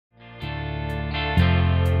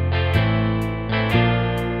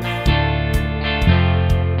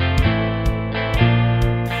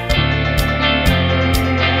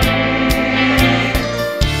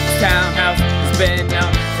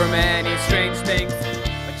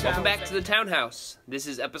Welcome back to the Townhouse. This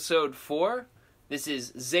is episode 4. This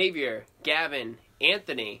is Xavier, Gavin,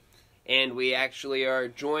 Anthony, and we actually are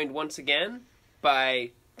joined once again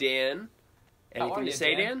by Dan. Anything to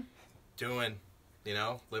say, Dan? Doing,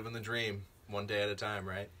 living the dream one day at a time,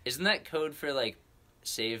 right? Isn't that code for,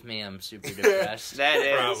 save me, I'm super depressed? That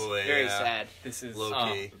is probably very sad. This is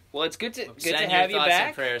low-key. Well, it's good to Send have your you thoughts back.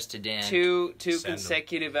 and prayers to Dan. Two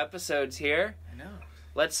consecutive episodes here. I know.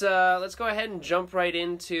 Let's go ahead and jump right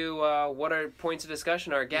into what our points of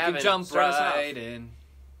discussion are. Gavin, you can jump start us off. right in.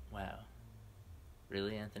 Wow.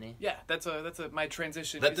 Really, Anthony? Yeah, that's my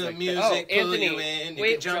transition. Let the music pull Anthony, you in. You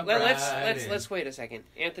wait, can jump let's wait a second.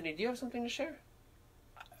 Anthony, do you have something to share?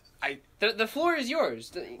 The floor is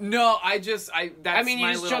yours. No, you just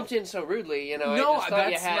jumped in so rudely, No, I just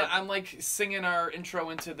thought that's I'm singing our intro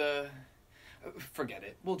into the. Forget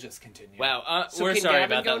it. We'll just continue. Wow, So we're can sorry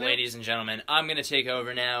Gavin about go that, now? ladies and gentlemen. I'm going to take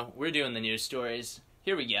over now. We're doing the news stories.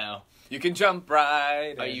 Here we go. You can jump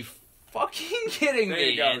right. Are you fucking kidding There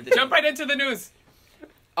me, you go. Anthony? Jump right into the news.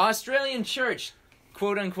 Australian church,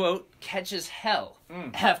 quote-unquote, catches hell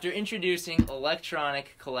after introducing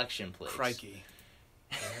electronic collection plates. Crikey.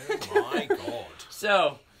 Oh my god.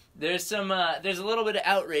 So, there's a little bit of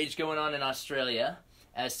outrage going on in Australia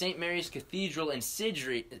as St. Mary's Cathedral in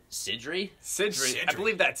Sidri. I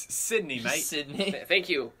believe that's Sydney, mate. Sydney. Thank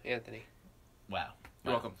you, Anthony. Wow.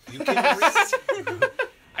 You're welcome. You can read.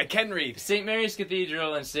 I can read. St. Mary's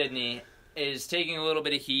Cathedral in Sydney is taking a little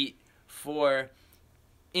bit of heat for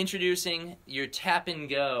introducing your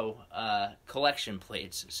tap-and-go collection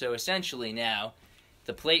plates. So essentially now,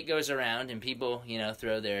 the plate goes around and people,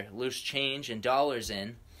 throw their loose change and dollars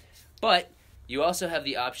in, but you also have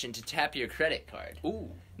the option to tap your credit card. Ooh.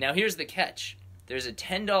 Now here's the catch. There's a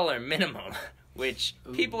 $10 minimum, which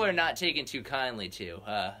people are not taking too kindly to.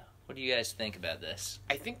 What do you guys think about this?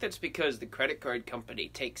 I think that's because the credit card company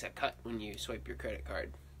takes a cut when you swipe your credit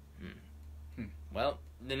card. Well,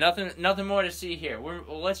 nothing more to see here.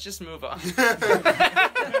 Let's just move on.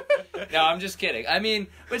 No, I'm just kidding. I mean,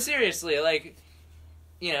 but seriously,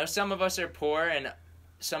 some of us are poor and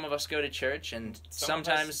some of us go to church and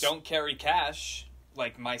sometimes don't carry cash.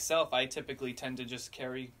 Like myself, I typically tend to just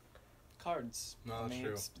carry cards. No, that's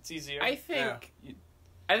true. It's easier. I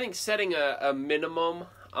think setting a minimum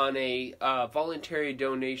on a voluntary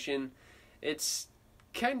donation, it's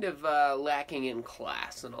kind of lacking in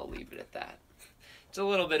class, and I'll leave it at that. it's a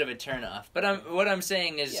little bit of a turnoff. But what I'm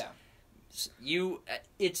saying is, it's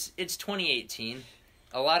 2018.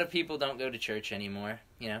 A lot of people don't go to church anymore.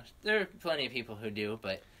 There are plenty of people who do,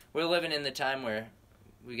 but we're living in the time where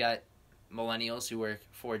we got millennials who work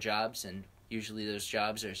 4 jobs, and usually those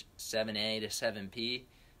jobs are 7A to 7P.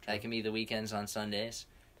 That can be the weekends on Sundays.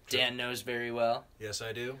 True. Dan knows very well. Yes,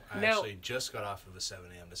 I do. I actually just got off of a 7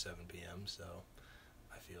 a.m. to 7 p.m., so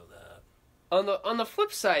I feel that. On the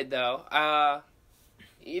flip side, though,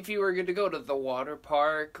 if you were to go to the water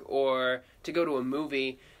park or to go to a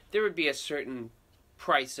movie, there would be a certain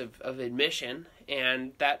price of admission,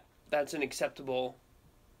 and that's an acceptable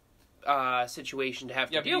situation to have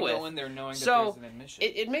to deal with. You go in there knowing that So there's an admission.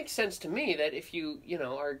 it makes sense to me that if you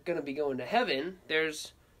are going to be going to heaven,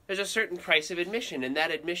 there's a certain price of admission, and that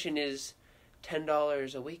admission is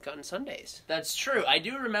 $10 a week on Sundays. That's true. I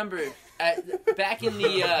do remember back in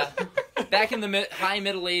the high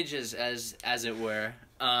Middle Ages, as it were.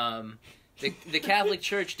 The Catholic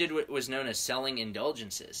Church did what was known as selling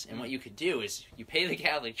indulgences, and what you could do is you pay the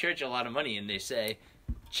Catholic Church a lot of money, and they say,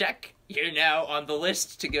 "Check, you're now on the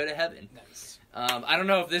list to go to heaven." Nice. I don't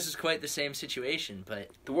know if this is quite the same situation, but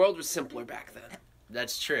The world was simpler back then.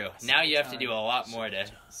 that's true. Now you have to do a lot more to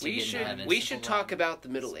We get into heaven. should talk about the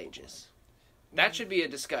Middle Ages. That should be a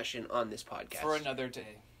discussion on this podcast. For another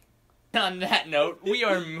day. On that note, we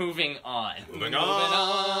are moving on. Moving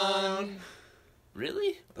on.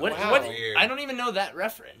 Really? Wow. What? Weird. I don't even know that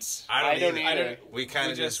reference. I don't either. We kind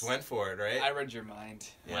We of just just- went for it, right? I read your mind.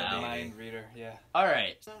 Yeah, Wow. Mind reader, yeah. All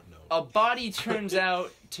right. No. A body turns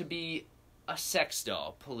out to be a sex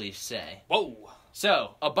doll, police say. Whoa!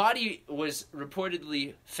 So, a body was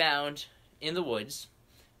reportedly found in the woods,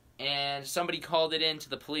 and somebody called it in to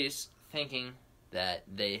the police thinking that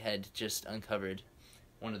they had just uncovered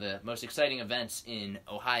one of the most exciting events in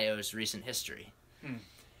Ohio's recent history.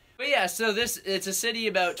 But yeah, so it's a city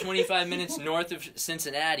about 25 minutes north of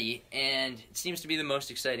Cincinnati, and it seems to be the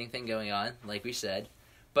most exciting thing going on, like we said.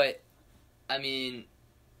 But, I mean,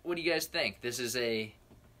 what do you guys think? This is a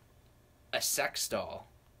sex doll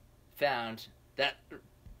found that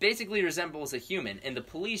basically resembles a human, and the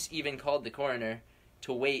police even called the coroner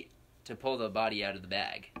to wait to pull the body out of the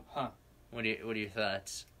bag. Huh. What are your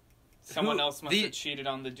thoughts? Someone else must have cheated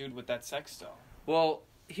on the dude with that sex doll. Well,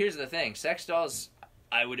 here's the thing. Sex dolls,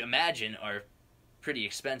 I would imagine, are pretty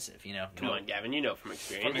expensive, you know. Come on, Gavin, you know from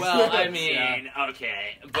experience. Well, I mean,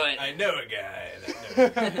 okay, but I know a guy that knows a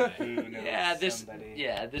guy. Who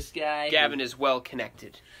knows this guy. Gavin is well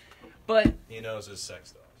connected. But he knows his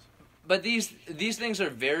sex dolls. But these things are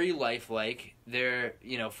very lifelike. They're,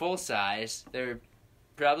 you know, full size. They're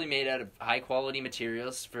probably made out of high quality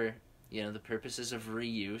materials for, you know, the purposes of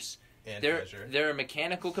reuse. And pleasure. There are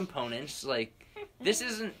mechanical components. Like this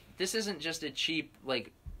isn't just a cheap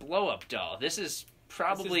like blow up doll. This is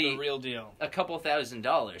probably the real deal. A couple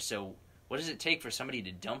 $1,000s. So what does it take for somebody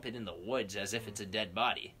to dump it in the woods as if it's a dead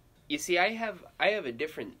body? You see, I have a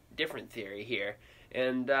different theory here,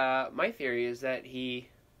 and my theory is that he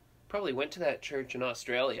probably went to that church in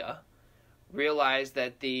Australia, realized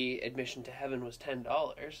that the admission to heaven was $10,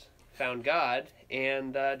 found God,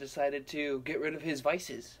 and decided to get rid of his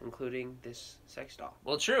vices, including this sex doll.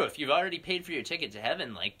 Well, true. If you've already paid for your ticket to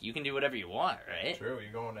heaven, like, you can do whatever you want, right? True,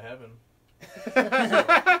 you're going to heaven.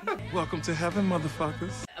 Welcome to heaven,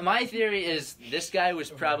 motherfuckers. My theory is this guy was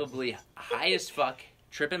probably high as fuck,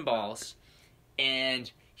 tripping balls, and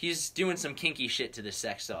he's doing some kinky shit to the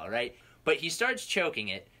sex doll, right? But he starts choking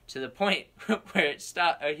it to the point where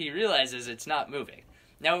he realizes it's not moving.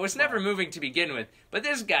 Now, it was never moving to begin with, but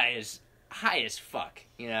this guy is high as fuck,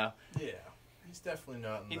 you know? Yeah, he's definitely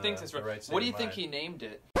not in he thinks it's the right state What do you of think mind. he named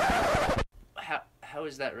it? How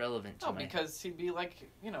is that relevant to me? Because he'd be like,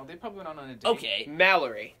 you know, they probably went on a date. Okay.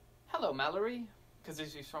 Mallory. Hello, Mallory. Because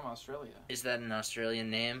he's from Australia. Is that an Australian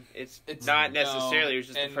name? It's not necessarily. It was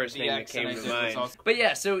just the and first name that came accent to I did was mind. also- But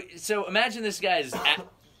yeah, so imagine this guy's...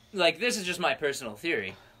 like, this is just my personal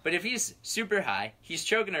theory. But if he's super high, he's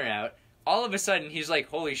choking her out, all of a sudden he's like,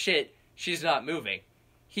 holy shit, she's not moving.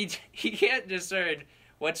 He can't discern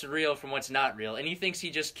what's real from what's not real, and he thinks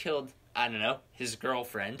he just killed, I don't know, his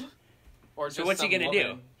girlfriend. Or So what's he gonna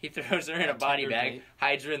do? He throws her in a body tender bag, bait.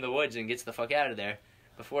 hides her in the woods, and gets the fuck out of there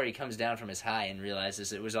before he comes down from his high and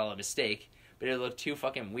realizes it was all a mistake. But it looked too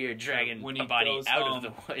fucking weird dragging when a he body goes out home of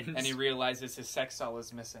the woods. and he realizes his sex doll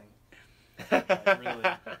is missing. Really?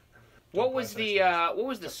 What was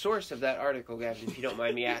the source of that article, Gavin, if you don't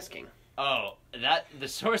mind me asking? Oh, the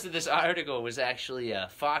source of this article was actually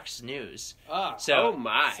Fox News. Ah. So, oh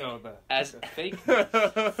my! So as the fake.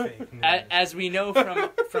 Fake news. as we know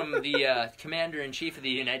from the Commander-in-Chief of the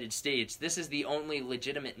United States, this is the only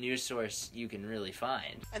legitimate news source you can really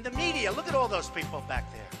find. And the media, look at all those people back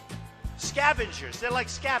there. Scavengers, they're like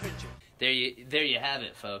scavengers. There you have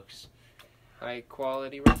it, folks. High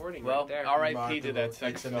quality reporting Well, right there. R.I.P. to that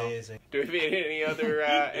sex It's doll. amazing. Do we have any other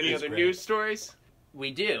is great. news stories?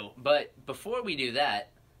 We do, but before we do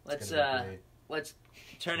that, let's gonna be great. let's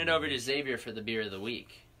turn it over to Xavier for the beer of the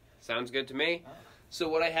week. Sounds good to me. So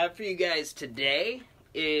what I have for you guys today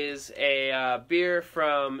is a beer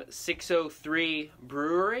from 603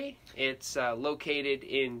 Brewery. It's located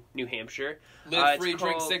in New Hampshire. Live It's free,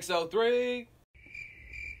 drink called- 603.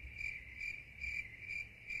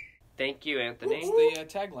 Thank you, Anthony. It's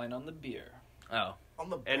the tagline on the beer. Oh, On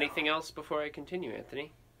the Anything else before I continue,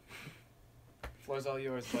 Anthony? Floor's all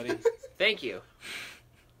yours, buddy. Thank you.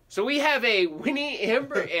 So we have a Winnie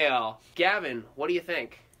Amber Ale. Gavin, what do you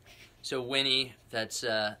think? so Winnie, that's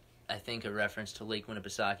I think a reference to Lake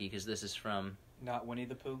Winnipesaukee because this is from Not Winnie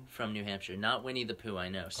the Pooh. New Hampshire, not Winnie the Pooh. I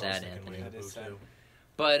know, sad Anthony. That is sad.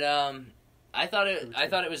 But I thought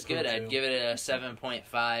it was good. Pooh I'd too. give it a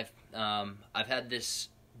 7.5. I've had this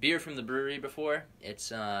beer from the brewery before. It's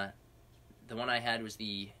the one I had was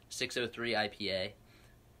the 603 IPA.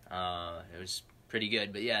 It was pretty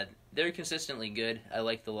good, but yeah, they're consistently good. I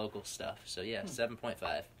like the local stuff, so yeah,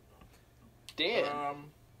 7.5. Dan.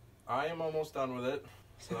 I am almost done with it,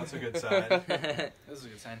 so that's a good sign. This is a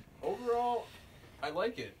good sign. Overall, I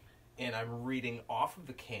like it. And I'm reading off of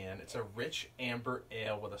the can. It's a rich amber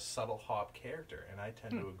ale with a subtle hop character, and I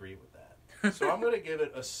tend to agree with that. So I'm going to give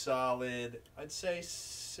it a solid, I'd say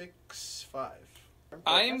 6.5.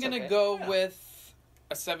 I am That's going to okay. go with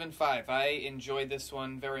a 7.5. I enjoyed this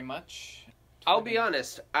one very much. I'll be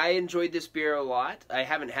honest, I enjoyed this beer a lot. I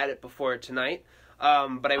haven't had it before tonight,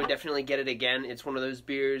 but I would definitely get it again. It's one of those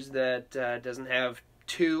beers that doesn't have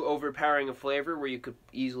too overpowering a flavor where you could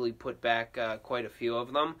easily put back quite a few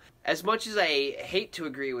of them. As much as I hate to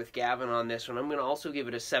agree with Gavin on this one, I'm going to also give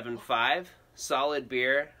it a 7.5. Solid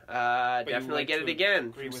beer. Definitely like get to it again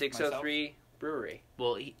agree from with 603 Brewery.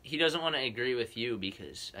 Well, he doesn't want to agree with you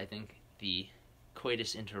because I think the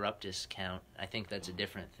coitus interruptus count, I think that's a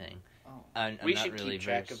different thing. Oh. I'm We not should really keep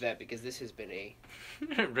track versed. of that because this has been a...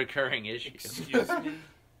 recurring issue. Excuse me?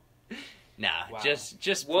 Nah, Wow.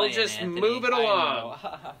 just We'll playing, just Anthony. move it I along.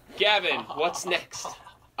 know. Gavin, what's next?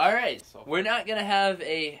 All right, So- we're not going to have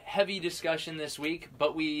a heavy discussion this week,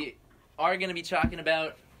 but we are going to be talking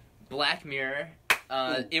about Black Mirror.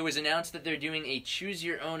 It was announced that they're doing a Choose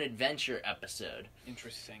Your Own Adventure episode.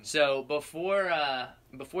 Interesting. So before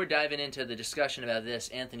diving into the discussion about this,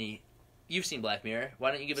 Anthony, you've seen Black Mirror. Why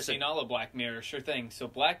don't you give us Seen all of Black Mirror, sure thing. So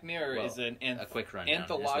Black Mirror is an a quick rundown? is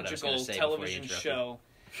what I was gonna anthological say before you television interrupted. show.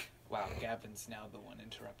 Wow, Gavin's now the one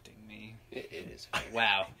interrupting me. It is.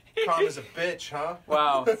 Wow. Tom is a bitch, huh?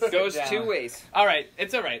 Wow. Goes Yeah. two ways. All right,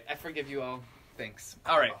 it's all right. I forgive you all. Thanks.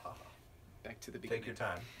 All right, back to the beginning. Take your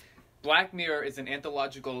time. Black Mirror is an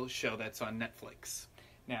anthological show that's on Netflix.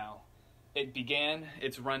 Now, it began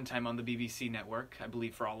its runtime on the BBC network, I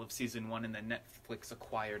believe, for all of season 1, and then Netflix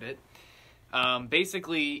acquired it.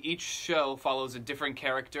 Basically, each show follows a different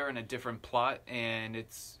character and a different plot, and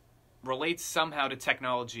it's relates somehow to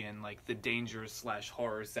technology and like the dangers /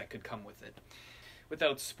 horrors that could come with it.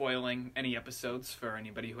 Without spoiling any episodes for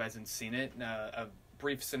anybody who hasn't seen it, a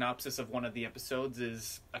brief synopsis of one of the episodes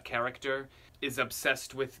is a character is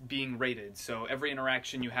obsessed with being rated. So every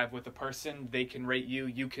interaction you have with a person, they can rate you,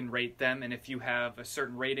 you can rate them, and if you have a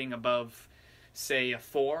certain rating above, say, a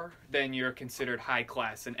 4, then you're considered high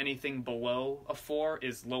class, and anything below a 4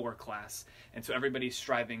 is lower class. And so everybody's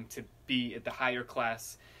striving to be at the higher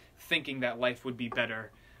class, thinking that life would be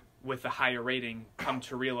better with a higher rating, come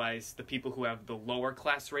to realize the people who have the lower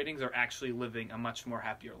class ratings are actually living a much more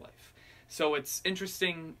happier life. So it's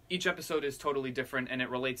interesting. Each episode is totally different, and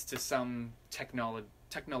it relates to some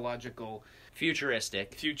technological,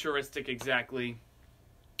 Futuristic. exactly,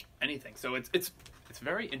 anything. So it's a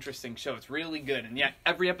very interesting show. It's really good, and yeah,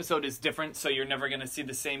 every episode is different. So you're never going to see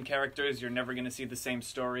the same characters. You're never going to see the same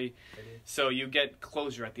story. So you get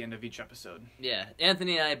closure at the end of each episode. Yeah,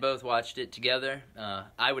 Anthony and I both watched it together.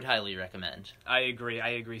 I would highly recommend. I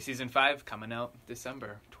agree. Season 5 coming out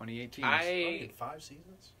December 2018. Only 5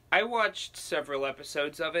 seasons? I watched several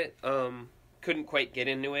episodes of it. Couldn't quite get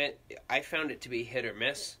into it. I found it to be hit or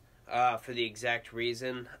miss for the exact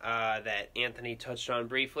reason that Anthony touched on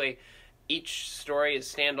briefly. Each story is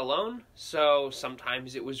standalone, so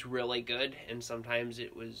sometimes it was really good and sometimes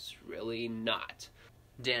it was really not.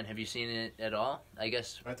 Dan, have you seen it at all? I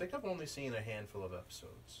guess. I think I've only seen a handful of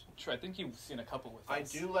episodes. Sure, I think you've seen a couple with I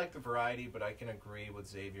us. do like the variety, but I can agree with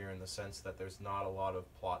Xavier in the sense that there's not a lot of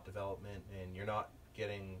plot development, and you're not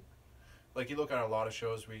getting... Like, you look at a lot of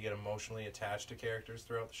shows where you get emotionally attached to characters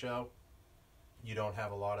throughout the show. You don't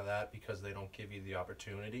have a lot of that because they don't give you the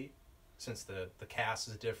opportunity. Since the cast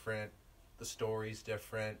is different, the story's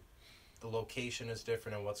different, the location is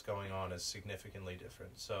different, and what's going on is significantly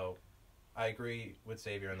different. So I agree with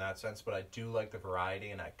Xavier in that sense, but I do like the variety,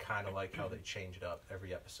 and I kind of like how they change it up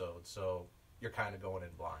every episode. So you're kind of going in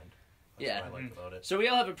blind. That's Yeah. what I like about it. So we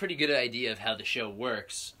all have a pretty good idea of how the show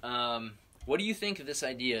works. What do you think of this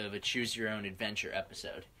idea of a Choose Your Own Adventure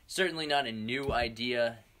episode? Certainly not a new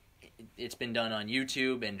idea. It's been done on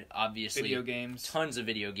YouTube, and obviously Video games. tons of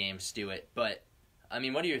video games do it. But, I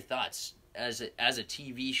mean, what are your thoughts as a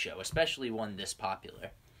TV show, especially one this popular?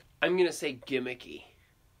 I'm going to say gimmicky.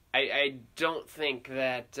 I don't think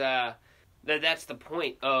that that's the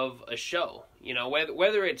point of a show. You know,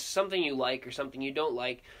 whether it's something you like or something you don't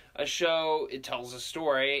like, a show, it tells a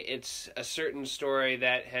story. It's a certain story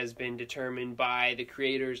that has been determined by the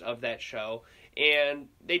creators of that show, and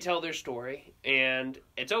they tell their story, and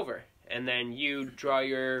it's over. And then you draw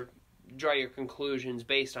your conclusions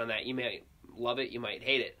based on that. You might love it, you might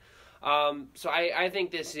hate it. So I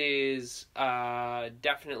think this is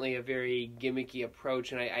definitely a very gimmicky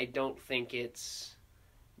approach, and I don't think it's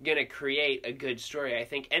going to create a good story. I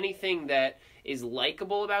think anything that is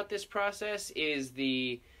likable about this process is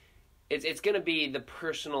it's going to be the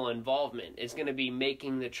personal involvement. It's going to be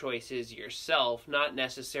making the choices yourself, not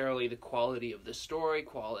necessarily the quality of the story,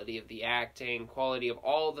 quality of the acting, quality of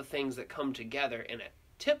all the things that come together in a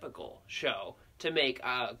typical show to make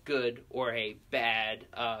a good or a bad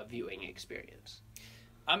viewing experience.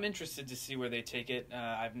 I'm interested to see where they take it.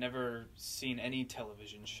 I've never seen any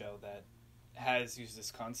television show that has used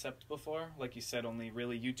this concept before. Like you said, only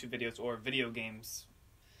really YouTube videos or video games.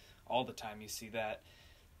 All the time you see that.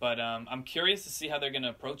 But I'm curious to see how they're going to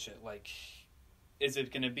approach it. Like, is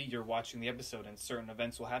it going to be you're watching the episode and certain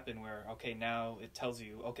events will happen where, okay, now it tells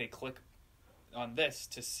you, okay, click on this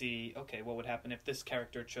to see, okay, what would happen if this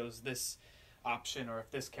character chose this option or if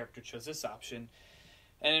this character chose this option.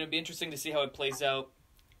 And it'll be interesting to see how it plays out.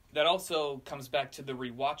 That also comes back to the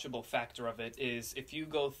rewatchable factor of it, is if you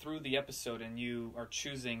go through the episode and you are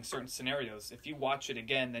choosing certain scenarios, if you watch it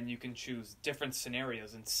again, then you can choose different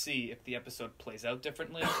scenarios and see if the episode plays out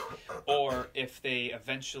differently or if they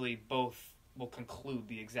eventually both will conclude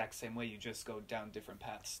the exact same way. You just go down different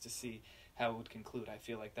paths to see how it would conclude. I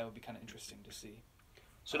feel like that would be kind of interesting to see.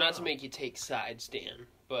 So not to make you take sides, Dan,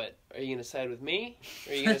 but are you going to side with me,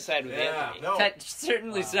 or are you going to side with Anthony? No. That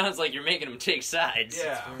certainly sounds like you're making them take sides.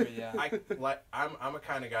 Yeah, Very, yeah. I'm a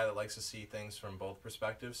kind of guy that likes to see things from both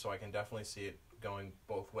perspectives, so I can definitely see it going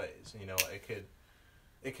both ways. You know,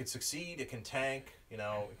 it could succeed, it can tank. You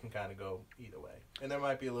know, it can kind of go either way, and there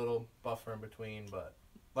might be a little buffer in between. But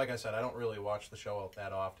like I said, I don't really watch the show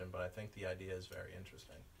that often, but I think the idea is very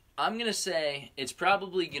interesting. I'm going to say it's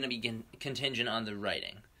probably going to be contingent on the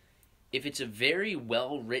writing. If it's a very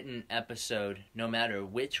well-written episode, no matter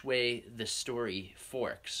which way the story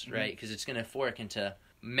forks, right? Because it's going to fork into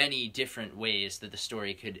many different ways that the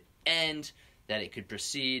story could end, that it could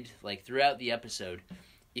proceed, like throughout the episode.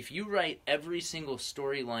 If you write every single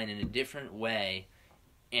storyline in a different way,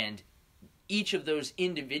 and each of those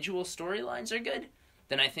individual storylines are good,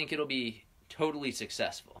 then I think it'll be totally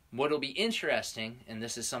successful. What'll be interesting, and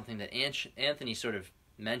this is something that Anthony sort of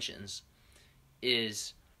mentions,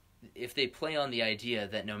 is if they play on the idea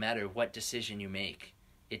that no matter what decision you make,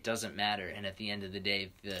 it doesn't matter, and at the end of the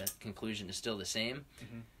day, the conclusion is still the same.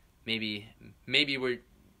 Maybe we're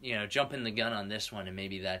jumping the gun on this one, and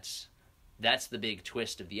maybe that's the big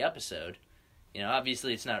twist of the episode.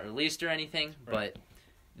 Obviously it's not released or anything, right.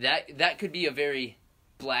 But that could be a very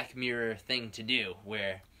Black Mirror thing to do,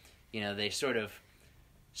 where they sort of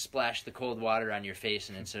splash the cold water on your face,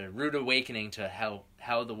 and it's a rude awakening to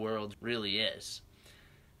how the world really is.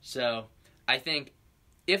 So I think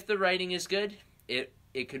if the writing is good,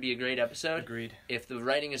 it could be a great episode. Agreed. If the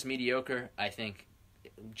writing is mediocre, I think,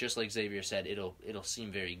 just like Xavier said, it'll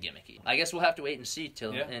seem very gimmicky. I guess we'll have to wait and see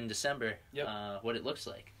till in December what it looks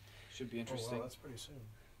like. Should be interesting. Oh, wow, that's pretty soon.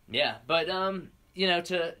 Yeah, but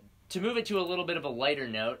to move it to a little bit of a lighter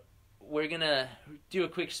note, we're gonna do a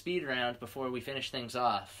quick speed round before we finish things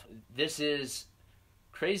off. This is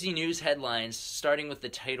crazy news headlines, starting with the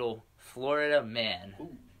title "Florida Man."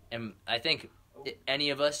 Ooh. And I think any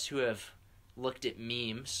of us who have looked at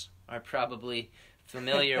memes are probably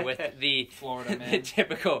familiar with the Florida Man. The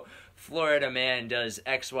typical Florida man does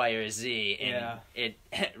X, Y, or Z, and it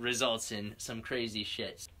results in some crazy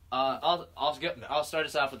shit. I'll start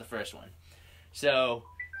us off with the first one. So,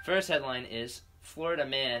 first headline is Florida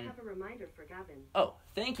man. I have a reminder for Gavin. Oh,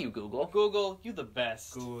 thank you, Google. Google, you the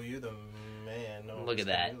best. Google, you the man. No, Look at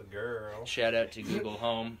that. You the girl. Shout out to Google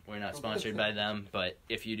Home. We're not sponsored by them, but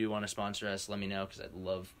if you do want to sponsor us, let me know, because I'd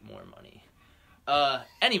love more money.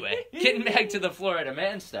 Anyway, getting back to the Florida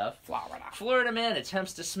man stuff. Florida man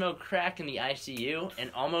attempts to smoke crack in the ICU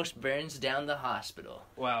and almost burns down the hospital.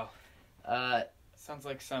 Wow. Sounds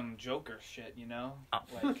like some Joker shit,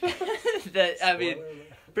 Like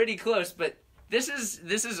pretty close, but this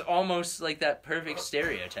is almost like that perfect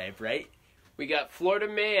stereotype, right? We got Florida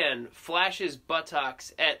man flashes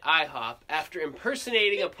buttocks at IHOP after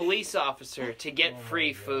impersonating a police officer to get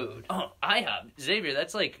free food. Oh, IHOP. Xavier,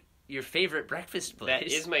 that's like your favorite breakfast place. That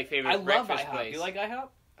is my favorite I love breakfast IHOP. place. You like IHOP?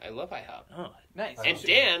 I love IHOP. Oh, Nice. And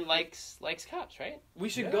Dan likes cops, right? We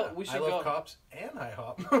should Yeah, go. We should I love go. cops and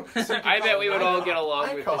IHOP. I bet we would all get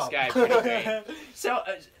along with this guy pretty great. so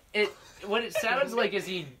what it sounds like is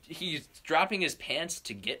he's dropping his pants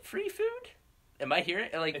to get free food. Am I hearing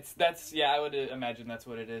like I would imagine that's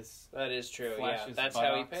what it is. That is true. Flashes That's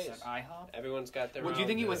how he buttocks pays. at IHOP. Everyone's got their Well, own. do you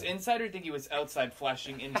think he was inside or think he was outside,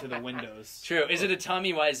 flashing into the windows? true? Is it a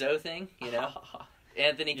Tommy Wiseau thing?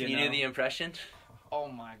 Anthony, can you do know. the impression? Oh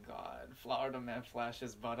my God, Florida man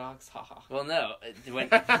flashes buttocks. Ha Well, no. When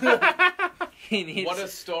he needs, What a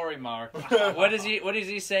story, Mark. what does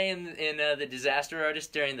he say in the Disaster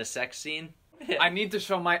Artist during the sex scene? I need to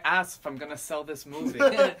show my ass if I'm gonna sell this movie.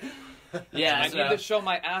 Yeah, I need to show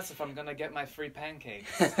my ass if I'm gonna get my free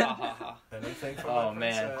pancakes. Ha ha ha. Anything for Oh, my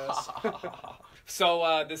man. princess.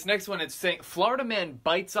 So this next one, it's saying Florida man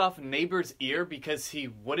bites off neighbor's ear because he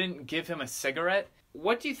wouldn't give him a cigarette.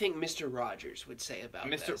 What do you think Mr. Rogers would say about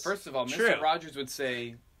this? First of all, True. Mr. Rogers would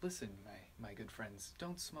say, "Listen, my good friends,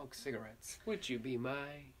 don't smoke cigarettes." Would you be my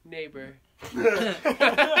neighbor?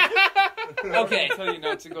 Okay. I tell you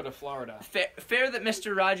not to go to Florida. Fair that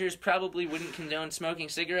Mr. Rogers probably wouldn't condone smoking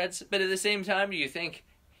cigarettes, but at the same time, do you think,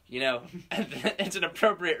 it's an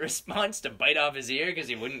appropriate response to bite off his ear because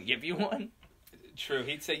he wouldn't give you one? True,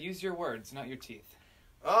 he'd say, "Use your words, not your teeth."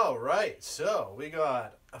 All right, so we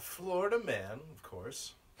got a Florida man, of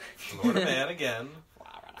course. Florida man again.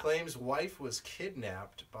 Claims wife was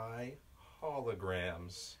kidnapped by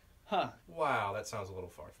holograms. Huh. Wow, that sounds a little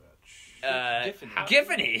far-fetched.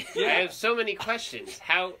 Giffany. I have so many questions.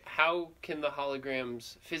 How can the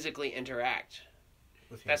holograms physically interact?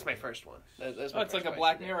 with That's my human first one. That's Oh, my it's like first a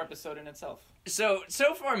Black question. Mirror episode in itself. So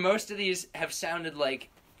far, most of these have sounded like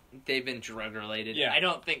they've been drug related. Yeah. I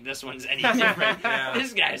don't think this one's any different. Yeah.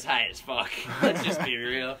 This guy's high as fuck. Let's just be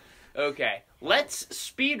real. Okay, let's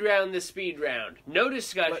speed round the speed round. No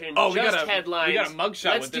discussion, Oh, we just got a- headlines. we got a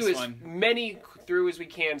mugshot Let's with do this as one. many through as we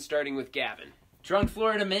can, starting with Gavin. Drunk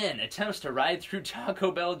Florida man attempts to ride through Taco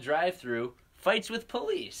Bell drive-thru, fights with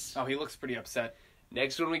police. Oh, he looks pretty upset.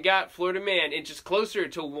 Next one we got, Florida man inches closer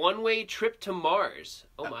to one-way trip to Mars.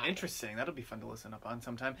 Oh my. Interesting. That'll be fun to listen up on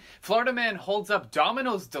sometime. Florida man holds up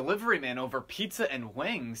Domino's delivery man over pizza and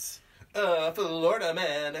wings. Florida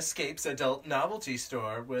man escapes adult novelty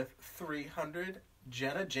store with 300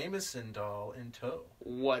 Jenna Jameson doll in tow.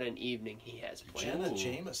 What an evening he has planned. Jenna Ooh.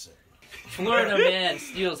 Jameson. Florida man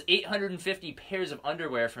steals 850 pairs of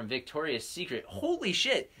underwear from Victoria's Secret. Holy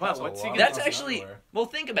shit. Wow, That's a what's he lot. gonna That's That's actually, underwear. well,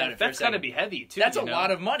 think about it for a That's got to second. be heavy, too. That's you a know?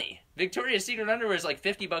 lot of money. Victoria's Secret underwear is like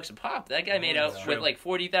 $50 a pop. That guy made out yeah. with like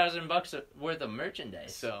 $40,000 worth of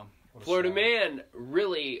merchandise. So, What a Florida shame. man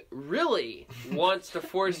really wants to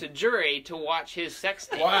force a jury to watch his sex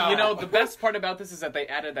tape. Wow. you know, the best part about this is that they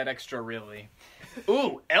added that extra really.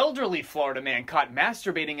 Ooh, elderly Florida man caught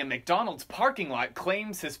masturbating in McDonald's parking lot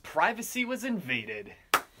claims his privacy was invaded.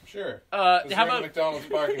 Sure. How How about McDonald's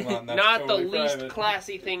parking lot? That's Not totally the least private.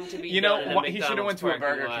 classy thing to be You done in know, a what, he should have McDonald's went to a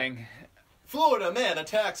parking Burger lot. King. Florida man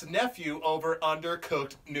attacks nephew over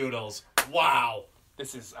undercooked noodles. Wow.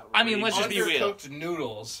 This is outrageous. I mean, let's just be real. Undercooked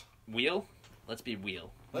noodles. wheel? Let's be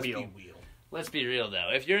wheel. Let's Wheel. be wheel. Let's be real though.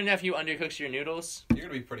 If your nephew undercooks your noodles, You're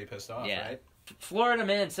gonna be pretty pissed off, Yeah. right? Florida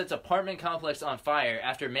man sets apartment complex on fire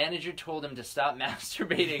after manager told him to stop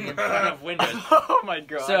masturbating in front of windows. Oh my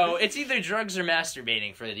god. So it's either drugs or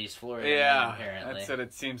masturbating for these Florida men, yeah, apparently. that's what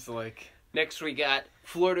it seems like. Next we got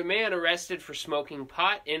Florida man arrested for smoking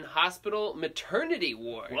pot in hospital maternity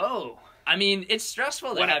ward. Whoa. I mean, it's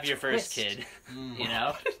stressful to What a have your first twist. kid. You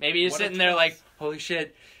know, maybe you're What a sitting there twist. like, holy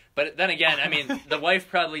shit. But then again, I mean, the wife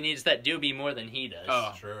probably needs that doobie more than he does.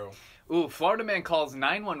 Oh. True. Ooh, Florida man calls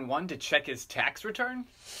 911 to check his tax return?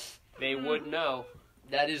 They would know.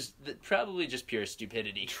 That is probably just pure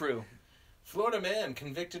stupidity. True. Florida man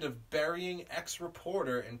convicted of burying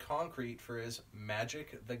ex-reporter in concrete for his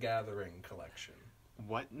Magic the Gathering collection.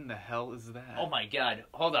 What in the hell is that? Oh my god.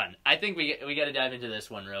 Hold on. I think we got to dive into this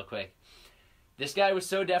one real quick. This guy was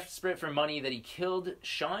so desperate for money that he killed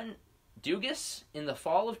Sean Dugas in the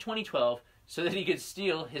fall of 2012 so that he could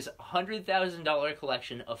steal his $100,000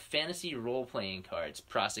 collection of fantasy role-playing cards,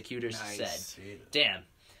 prosecutors said. See that? Damn.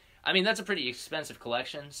 I mean, that's a pretty expensive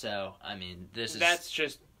collection, so, I mean, this is... That's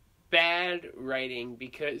just bad writing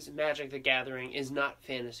because Magic the Gathering is not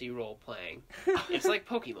fantasy role playing. It's like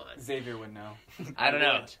Pokemon. Xavier would know. I don't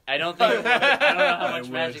know. I don't know how I much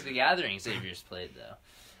would. Magic the Gathering Xavier's played, though.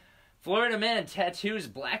 Florida man tattoos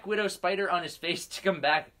Black Widow spider on his face to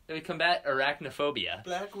combat arachnophobia.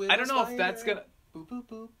 Black Widow I don't know if spider. that's gonna... Boop, boop,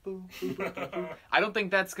 boop, boop, boop, boop, boop. I don't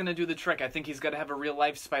think that's gonna do the trick. I think he's gotta have a real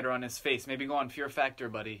life spider on his face. Maybe go on Fear Factor,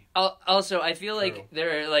 buddy. Also, I feel like True.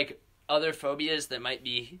 there are like other phobias that might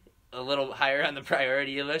be a little higher on the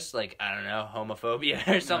priority list, like, I don't know, homophobia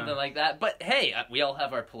or something Yeah. like that. But hey, we all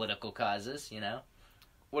have our political causes, you know?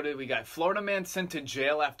 What did we got? Florida man sent to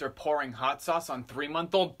jail after pouring hot sauce on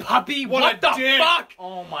 3-month-old puppy? What What a the dick! fuck?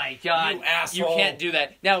 Oh my god. You asshole. You can't do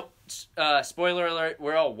that. Now, spoiler alert,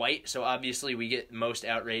 we're all white, so obviously we get most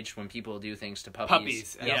outraged when people do things to puppies.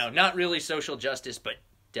 Puppies, You yes. know, not really social justice, but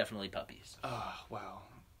definitely puppies. Oh, wow.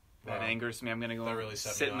 That Wow. angers me. I'm gonna go That really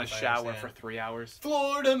set me sit in the off, I shower understand. for 3 hours.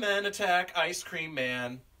 Florida men attack ice cream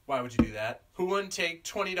man. Why would you do that? Who wouldn't take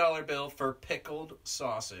 $20 bill for pickled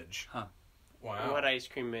sausage? Huh. Wow. What ice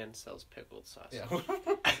cream man sells pickled sausage?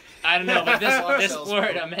 Yeah. I don't know, but this Sells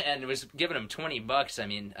Florida man was giving him $20. I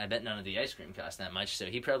mean, I bet none of the ice cream cost that much, so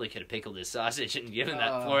he probably could have pickled his sausage and given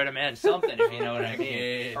that Florida man something, if you know what I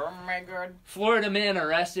mean. Yeah. Oh my god. Florida man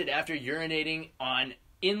arrested after urinating on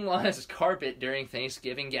in-laws' carpet during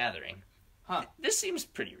Thanksgiving gathering. Huh. This seems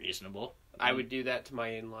pretty reasonable. I would do that to my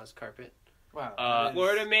in-laws' carpet. Wow.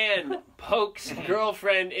 Florida man pokes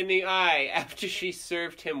girlfriend in the eye after she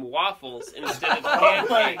served him waffles instead of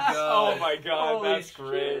pancakes. Oh my god, Holy that's shit.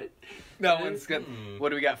 great. That one's good. What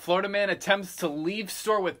do we got? Florida man attempts to leave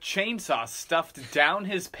store with chainsaw stuffed down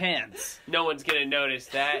his pants. No one's gonna notice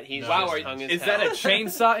that. He's No. just hung his Is that a hell.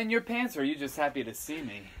 chainsaw in your pants, or are you just happy to see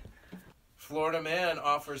me? Florida man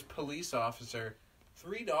offers police officer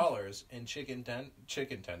 $3 in chicken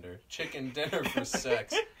dinner for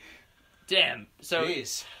sex. Damn. So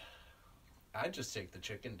Jeez. I'd just take the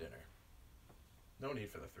chicken dinner. No need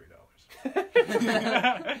for the $3.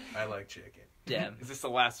 I like chicken. damn. Is this the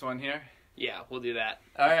last one here? Yeah, we'll do that.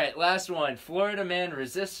 All right, last one. Florida man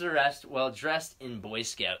resists arrest while dressed in Boy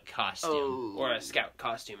Scout costume. Or a scout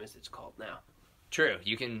costume, as it's called now. True.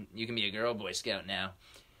 You can be a girl Boy Scout now.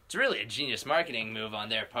 It's really a genius marketing move on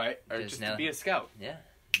their part. Or just to be a scout. Yeah.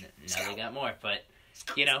 Now they got more, but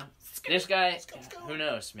this guy, who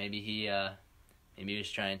knows? Maybe he was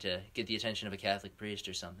trying to get the attention of a Catholic priest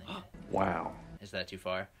or something. Wow. Is that too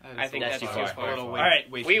far? I think that's too far. All right,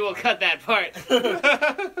 we will cut that part.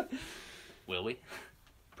 Will we?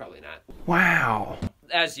 Probably not. Wow.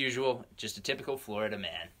 As usual, just a typical Florida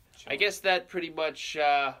man. I guess that pretty much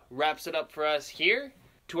wraps it up for us here.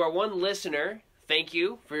 To our one listener, thank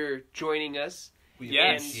you for joining us. We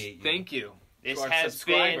Yes, appreciate you. thank you. This To our has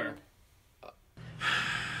subscriber.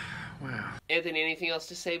 Wow. Anthony, anything else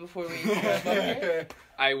to say before we wrap up here?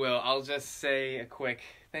 I will. I'll just say a quick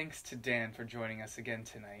thanks to Dan for joining us again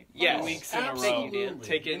tonight. Yes. 2 weeks in a row. Absolutely.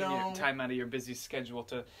 Taking You know- your time out of your busy schedule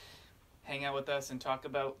to hang out with us and talk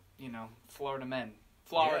about, Florida men.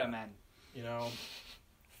 Florida Yeah. men. You know,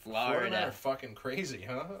 Florida men are Florida. fucking crazy,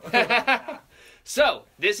 huh? So,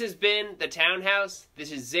 this has been the Townhouse.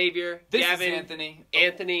 This is Xavier, This Gavin, is Anthony.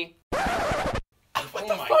 Anthony. What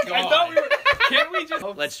the fuck? God. I thought we were... Can't we just...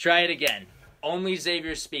 Let's try it again. Only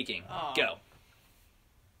Xavier speaking. Oh. Go.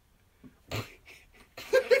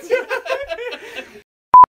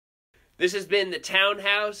 This has been the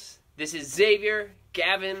Townhouse. This is Xavier,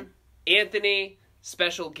 Gavin, Anthony,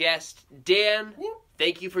 special guest Dan.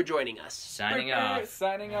 Thank you for joining us. Signing off.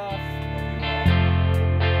 Signing off.